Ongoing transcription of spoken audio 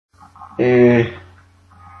I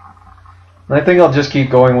think I'll just keep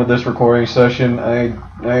going with this recording session. I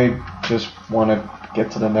just want to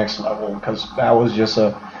get to the next level because that was just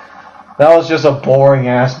a boring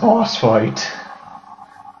ass boss fight.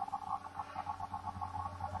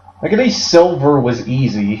 Like at least silver was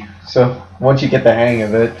easy, so once you get the hang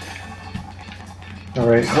of it.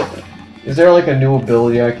 Alright, is there like a new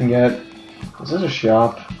ability I can get? Is this a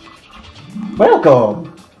shop?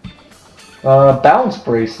 Welcome! Bounce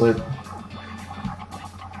bracelet.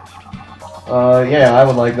 Yeah, I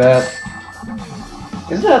would like that.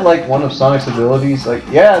 Isn't that like one of Sonic's abilities? Like,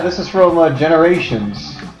 yeah, this is from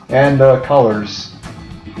Generations and Colors.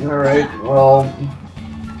 Alright, well,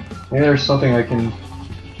 maybe there's something I can...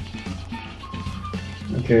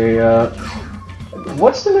 Okay,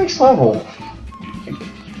 what's the next level?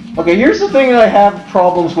 Okay, here's the thing that I have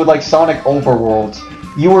problems with, like, Sonic Overworlds.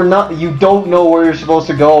 You don't know where you're supposed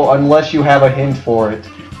to go unless you have a hint for it.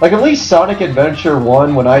 Like, at least Sonic Adventure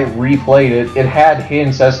 1, when I replayed it, it had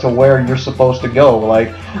hints as to where you're supposed to go.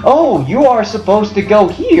 Like, oh, you are supposed to go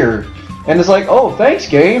here. And it's like, oh, thanks,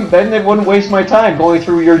 game. Then it wouldn't waste my time going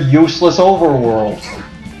through your useless overworld.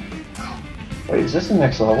 Wait, is this the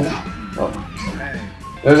next level? Oh.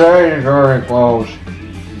 There's already very close.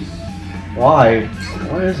 Why?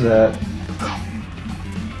 What is that?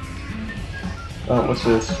 Oh, what's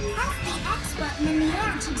this? Press the X button in the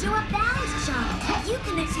air to do a bounce jump. You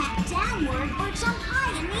can attack downward or jump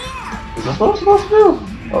high in the air. Is this what I'm supposed to do?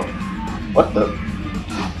 Oh, what the?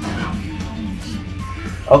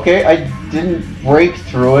 Okay, I didn't break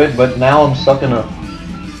through it, but now I'm stuck in a...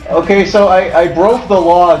 Okay, so I broke the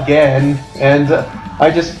law again, and I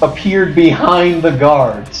just appeared behind the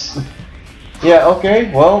guards. Yeah,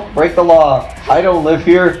 okay, well, break the law. I don't live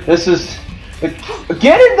here. This is...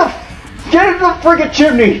 Get in the friggin'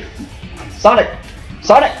 chimney! Sonic!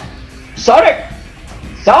 Sonic! Sonic!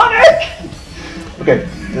 Sonic! Okay.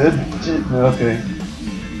 Okay.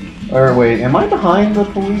 Or wait, am I behind the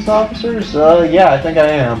police officers? Yeah, I think I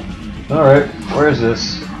am. Alright, where is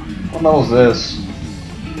this? What the hell is this?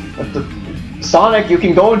 What the... Sonic, you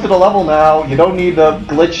can go into the level now. You don't need the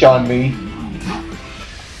glitch on me.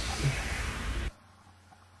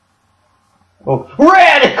 Oh,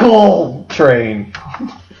 Radical Train!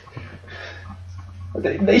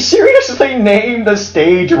 They seriously named the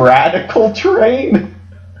stage Radical Train?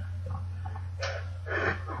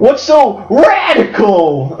 What's so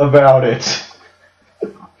radical about it?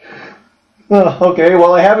 Okay,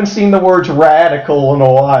 well I haven't seen the words radical in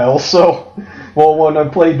a while, so... Well, when I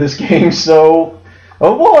played this game, so...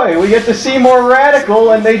 Oh boy, we get to see more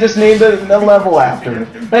radical, and they just named the level after it.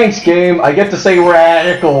 Thanks, game. I get to say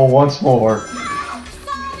radical once more.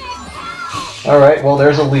 Alright, well,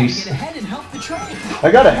 there's Elise. I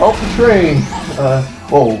gotta help the train.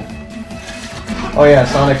 Whoa. Oh yeah,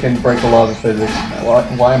 Sonic can break the laws of physics.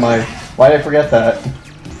 Why did I forget that?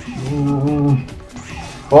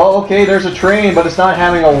 Well, okay, there's a train, but it's not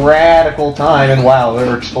having a radical time, and wow, there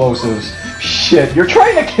are explosives. Shit, you're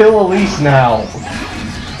trying to kill Elise now.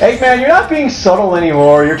 Eggman, you're not being subtle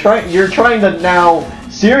anymore. You're trying to now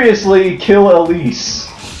seriously kill Elise.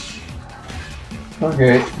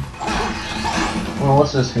 Okay. Well,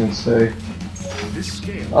 what's this gonna say?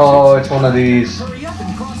 Oh, it's one of these.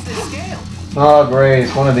 Oh, great,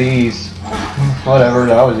 it's one of these. Whatever,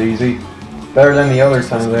 that was easy. Better than the other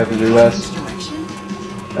times I have to do this.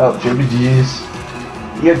 Oh, jeez.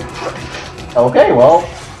 Yeah. Okay, well,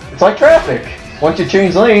 it's like traffic. Once you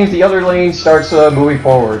change lanes, the other lane starts moving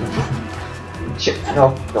forward.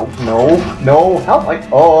 No, help!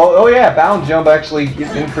 Oh yeah, bound jump actually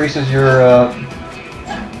increases your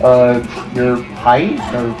height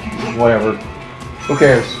or whatever. Who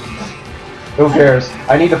cares? Who cares?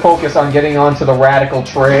 I need to focus on getting onto the radical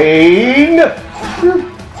train.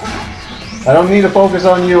 I don't need to focus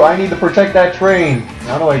on you. I need to protect that train.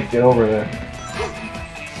 How do I get over there?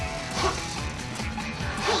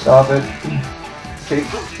 Stop it.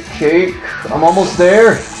 Shake. I'm almost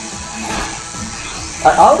there.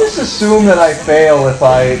 I'll just assume that I fail if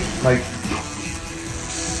I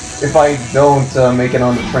don't make it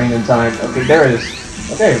on the train in time. Okay, there it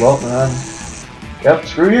is. Okay, well, yep.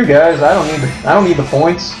 Screw you guys. I don't need the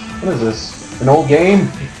points. What is this? An old game?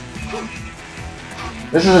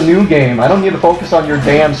 This is a new game. I don't need to focus on your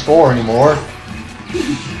damn score anymore.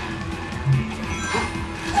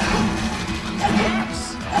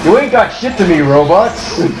 You ain't got shit to me,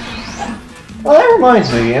 robots! Well, that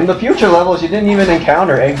reminds me, in the future levels you didn't even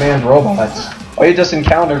encounter Eggman's robots. All you just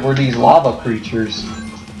encountered were these lava creatures.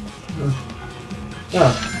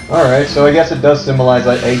 Oh, alright, so I guess it does symbolize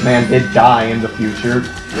that Eggman did die in the future,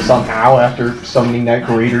 somehow, after summoning that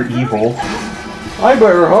greater evil. I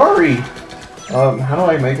better hurry. How do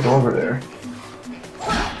I make it over there?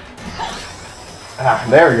 Ah,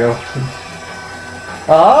 there we go.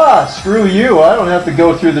 Ah, screw you. I don't have to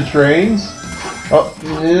go through the trains. Oh,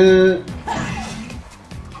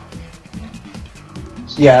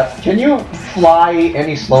 yeah, can you fly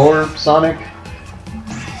any slower, Sonic?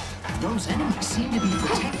 Those enemies seem to be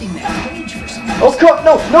protecting that cage for some reason. Oh, God,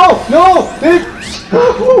 no, no, no!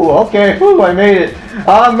 Ooh, okay, ooh, I made it.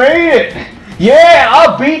 I made it! Yeah,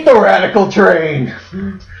 I beat the radical train!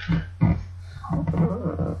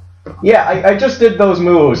 Yeah, I just did those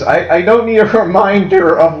moves. I don't need a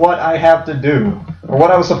reminder of what I have to do. Or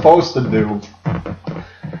what I was supposed to do.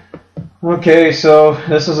 Okay, so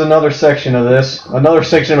this is another section of this. Another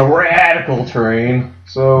section of radical terrain.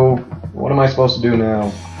 So, what am I supposed to do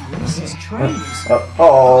now? This is trains.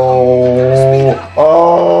 Oh!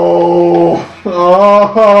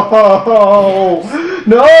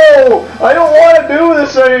 No! I don't want to do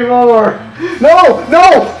this anymore! No!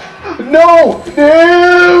 No! No!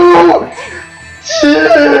 No!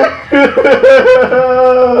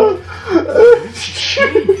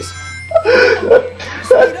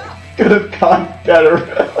 That could have gone better.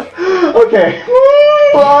 Okay.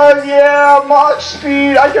 Yeah, Mach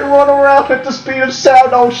speed. I can run around at the speed of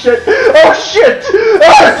sound. Oh shit! Oh shit!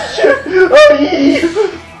 Oh shit! Oh yeah.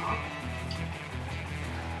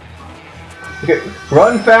 Okay,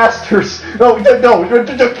 run faster. No, no.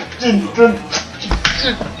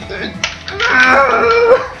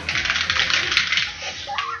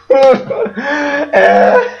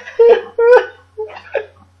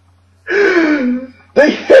 They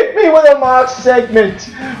hit me with a Mach segment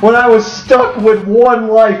when I was stuck with one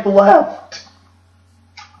life left.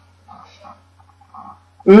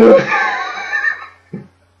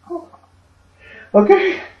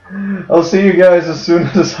 Okay, I'll see you guys as soon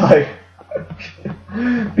as I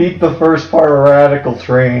beat the first part of Radical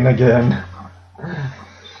Train again.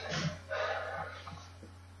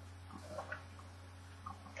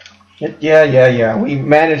 Yeah. We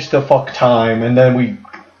managed to fuck time, and then we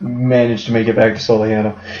managed to make it back to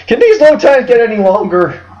Soliana. Can these load times get any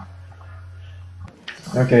longer?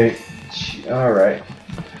 Okay, alright.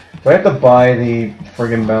 Do I have to buy the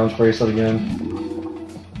friggin' bounce bracelet again?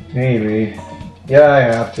 Maybe. Yeah, I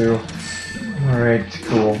have to. Alright,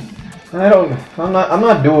 cool. I'm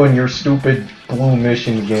not doing your stupid blue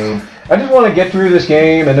mission game. I just want to get through this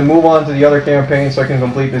game and then move on to the other campaign so I can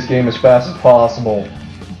complete this game as fast as possible.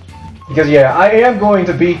 Because yeah, I am going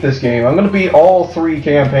to beat this game. I'm going to beat all 3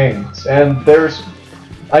 campaigns. And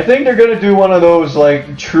I think they're going to do one of those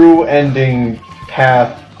like true ending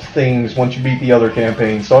path things once you beat the other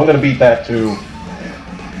campaign. So I'm going to beat that too.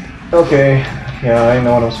 Okay, yeah, I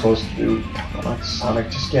know what I'm supposed to do. Come on, Sonic,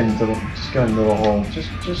 just get into the hole. Just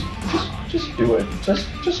do it. Just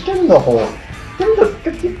get in the hole. Get in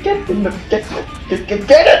the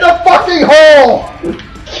fucking hole!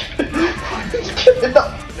 Get in the...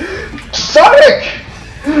 Sonic!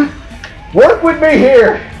 Work with me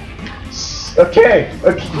here! Okay.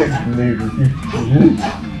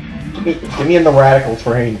 Get me in the radical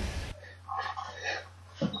train.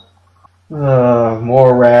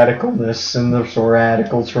 More radicalness in this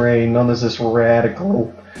radical train. None of this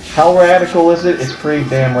radical. How radical is it? It's pretty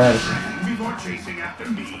damn radical.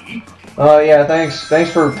 Yeah,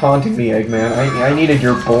 thanks for taunting me, Eggman. I needed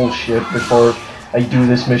your bullshit before I do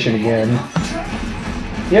this mission again.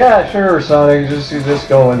 Yeah, sure, Sonic, just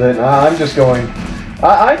go with it. I'm just going.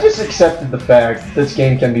 I just accepted the fact this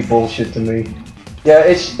game can be bullshit to me. Yeah,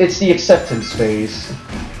 it's the acceptance phase.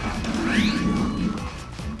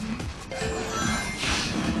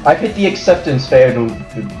 I've hit the acceptance phase.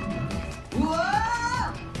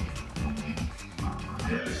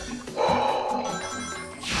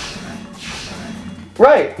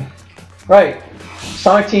 Right.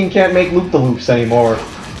 Sonic Team can't make loop-the-loops anymore.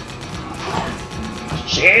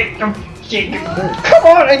 Shit! Come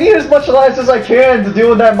on! I need as much lives as I can to deal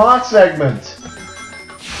with that Mach segment.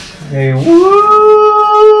 Hey, woo!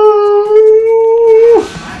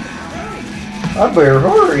 I better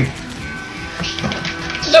hurry.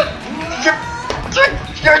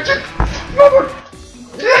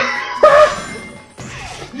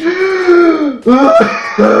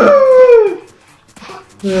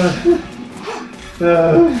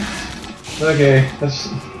 Okay, that's...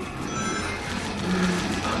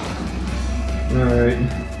 Alright.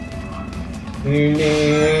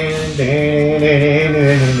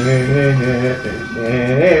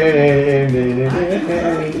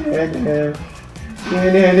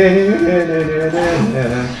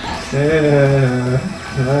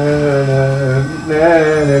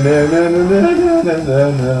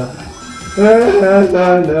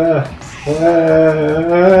 Okay,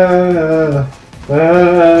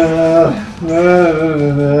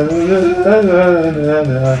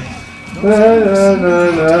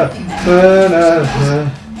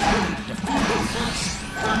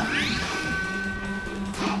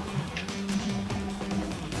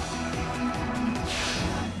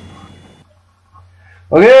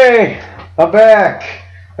 I'm back.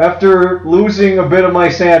 After losing a bit of my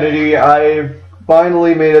sanity, I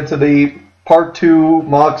finally made it to the part 2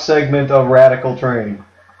 mock segment of Radical Train.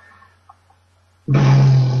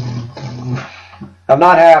 I'm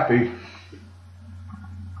not happy.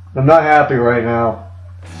 I'm not happy right now.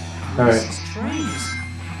 Alright.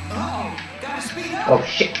 Oh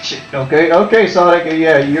shit. Okay, Sonic,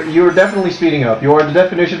 yeah, you're definitely speeding up. You are the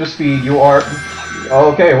definition of speed. You are...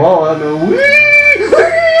 Okay, well,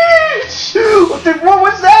 what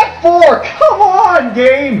was that for? Come on,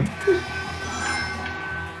 game!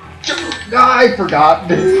 I forgot.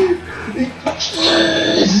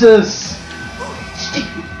 Jesus.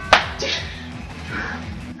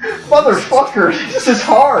 Motherfucker, this is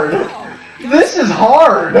hard. This is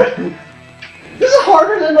hard. This is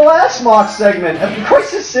harder than the last mock segment.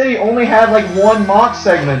 Crisis City only had like one mock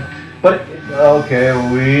segment. But, okay,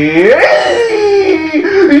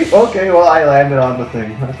 okay, well, I landed on the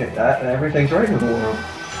thing. Okay, everything's right with the world.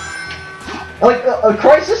 Like,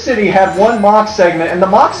 Crisis City had one mock segment, and the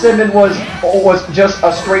mock segment was just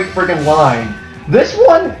a straight friggin' line. This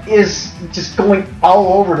one is just going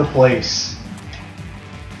all over the place.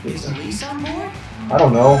 Is Elise on board? I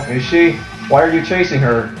don't know. Is she? Why are you chasing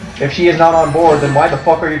her? If she is not on board, then why the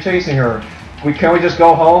fuck are you chasing her? Can we just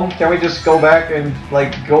go home? Can we just go back and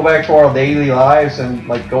go back to our daily lives and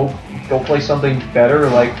go play something better?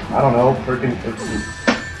 Like, I don't know, freaking.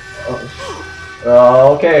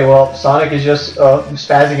 Okay, well, Sonic is just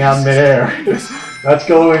spazzing out in midair. That's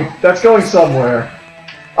going somewhere.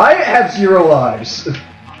 I have 0 lives.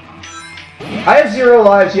 I have 0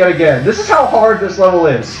 lives yet again. This is how hard this level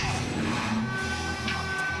is.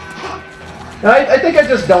 And I think I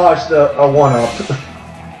just dodged a 1-up.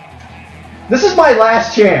 This is my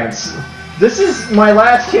last chance. This is my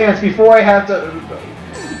last chance before I have to...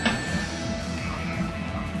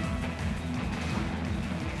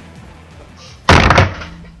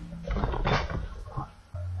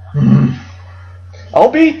 I'll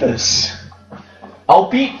beat this. I'll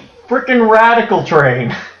beat frickin' Radical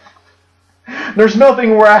Train. There's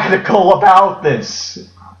nothing radical about this.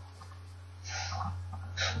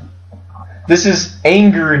 This is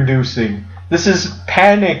anger-inducing. This is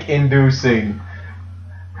panic-inducing.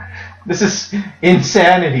 This is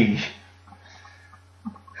insanity.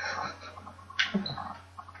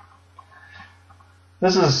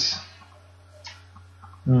 This is...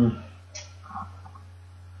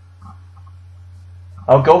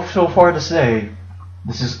 I'll go so far to say,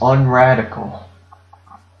 this is unradical.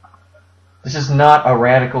 This is not a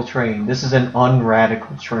radical train. This is an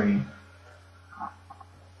unradical train.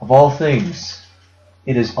 Of all things,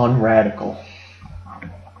 it is unradical.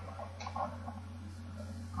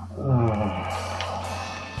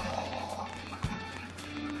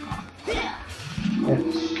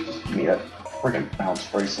 Give me that friggin' bounce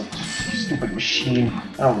bracelet. Stupid machine.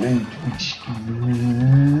 I don't need...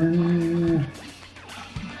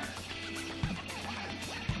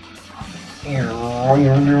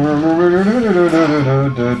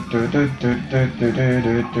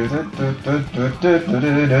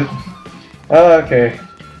 Okay.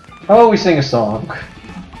 How about we sing a song?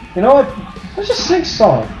 You know what? Let's just sing a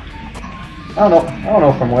song. I don't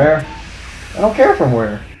know from where. I don't care from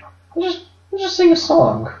where. Let's just sing a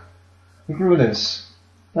song. Through this.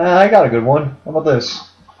 I got a good one. How about this?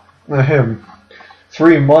 The hymn.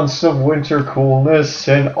 3 months of winter coolness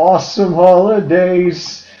and awesome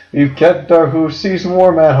holidays. We've kept our hoosies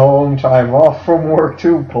warm at home, time off from work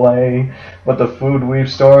to play. But the food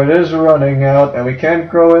we've stored is running out, and we can't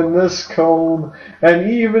grow in this cold.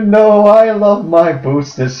 And even though I love my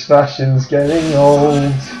boots, this fashion's getting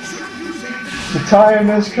old. The time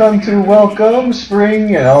has come to welcome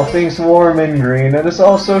spring, and all things warm and green. And it's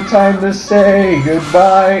also time to say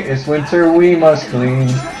goodbye. It's winter, we must clean.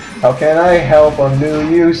 How can I help? I'm new,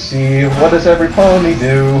 you see. What does every pony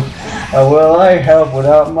do? How will I help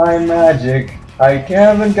without my magic? I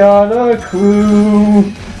haven't got a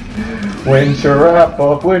clue. Winter wrap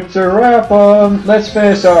up, let's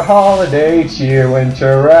finish our holiday cheer.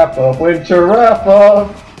 Winter wrap up,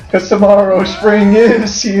 cause tomorrow spring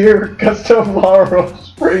is here.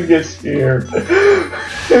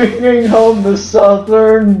 Bringing home the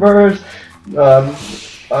southern birds.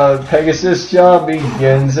 Pegasus job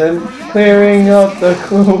begins and clearing up the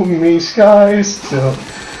gloomy skies to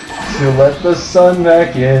let the sun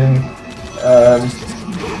back in.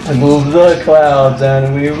 We move the clouds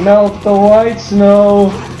and we melt the white snow.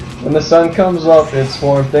 When the sun comes up, its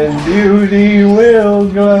warmth and beauty will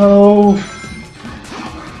glow.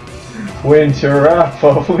 Winter wrap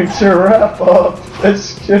up,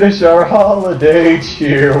 let's finish our holiday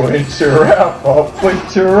cheer. Winter wrap up,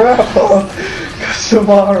 cause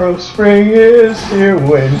tomorrow spring is here.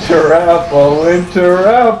 Winter wrap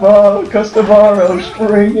up, cause tomorrow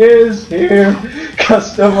spring is here.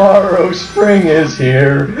 Cause tomorrow spring is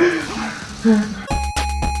here.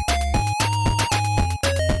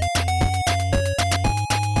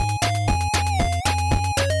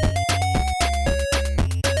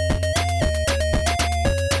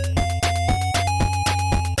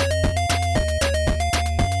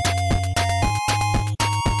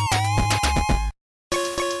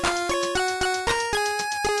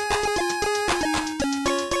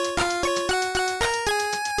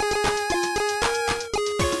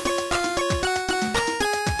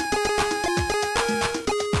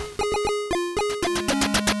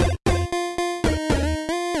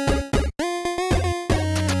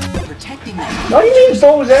 What do you mean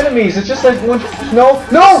those enemies? It's just like one. No,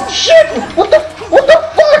 shit! What the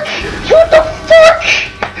fuck? What the fuck?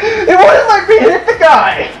 It wouldn't let me hit the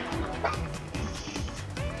guy.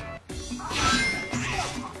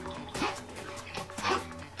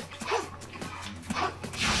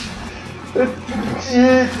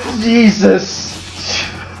 Jesus.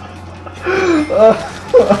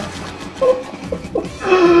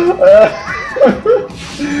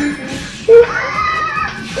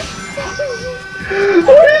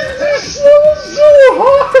 Why is this so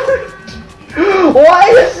hard? Why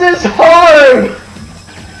is this hard?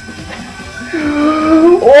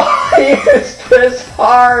 Why is this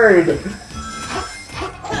hard?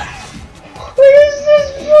 Why is this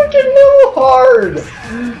fucking little hard?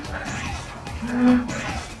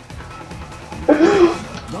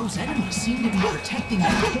 Those enemies seem to be protecting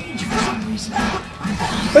that cage for some reason.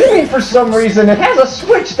 What do you mean for some reason? It has a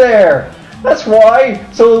switch there! That's why!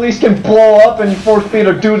 So Elise can blow up and force me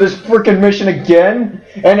to do this frickin' mission again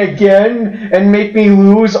and again and make me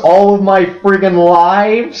lose all of my friggin'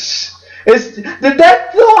 lives? Did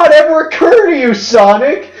that thought ever occur to you,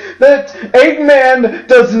 Sonic? That Eggman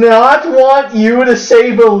does not want you to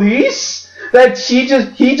save Elise? That he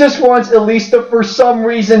just wants Elise to for some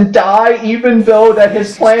reason die even though that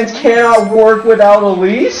his plans cannot work without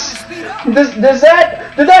Elise?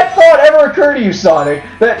 Did that thought ever occur to you, Sonic?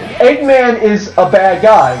 That Eggman is a bad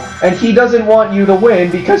guy, and he doesn't want you to win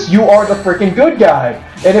because you are the freaking good guy.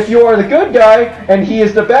 And if you are the good guy, and he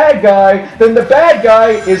is the bad guy, then the bad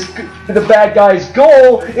guy's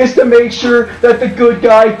goal is to make sure that the good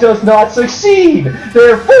guy does not succeed.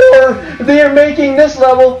 Therefore, they are making this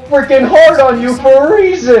level freaking hard on you for a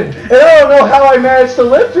reason. And I don't know how I managed to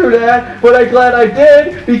live through that, but I'm glad I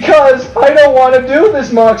did, because I don't want to do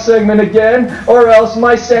this mock segment again, or else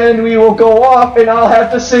my sanity will go off and I'll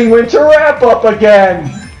have to sing Winter Wrap Up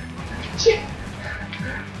again.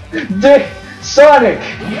 Sonic,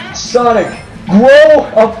 grow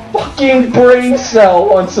a fucking brain cell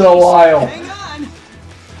once in a while.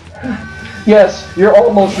 Yes, you're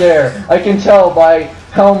almost there. I can tell by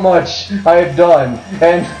how much I have done.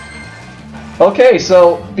 And okay,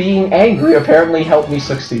 so being angry apparently helped me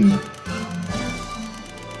succeed.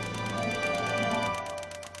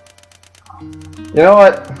 You know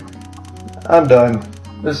what? I'm done.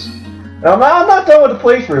 I'm not done with the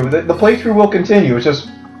playthrough. The playthrough will continue. It's just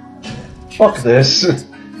fuck this.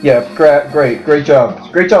 Yeah, great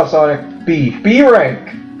job. Great job, Sonic. B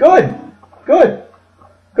rank. Good.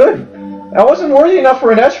 I wasn't worthy enough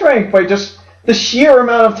for an S rank by just the sheer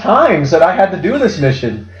amount of times that I had to do this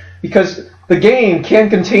mission, because the game can't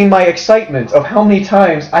contain my excitement of how many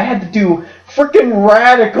times I had to do frickin'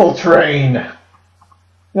 Radical Train.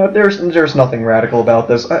 No, there's nothing radical about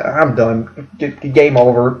this. I'm done. Game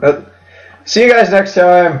over. See you guys next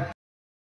time.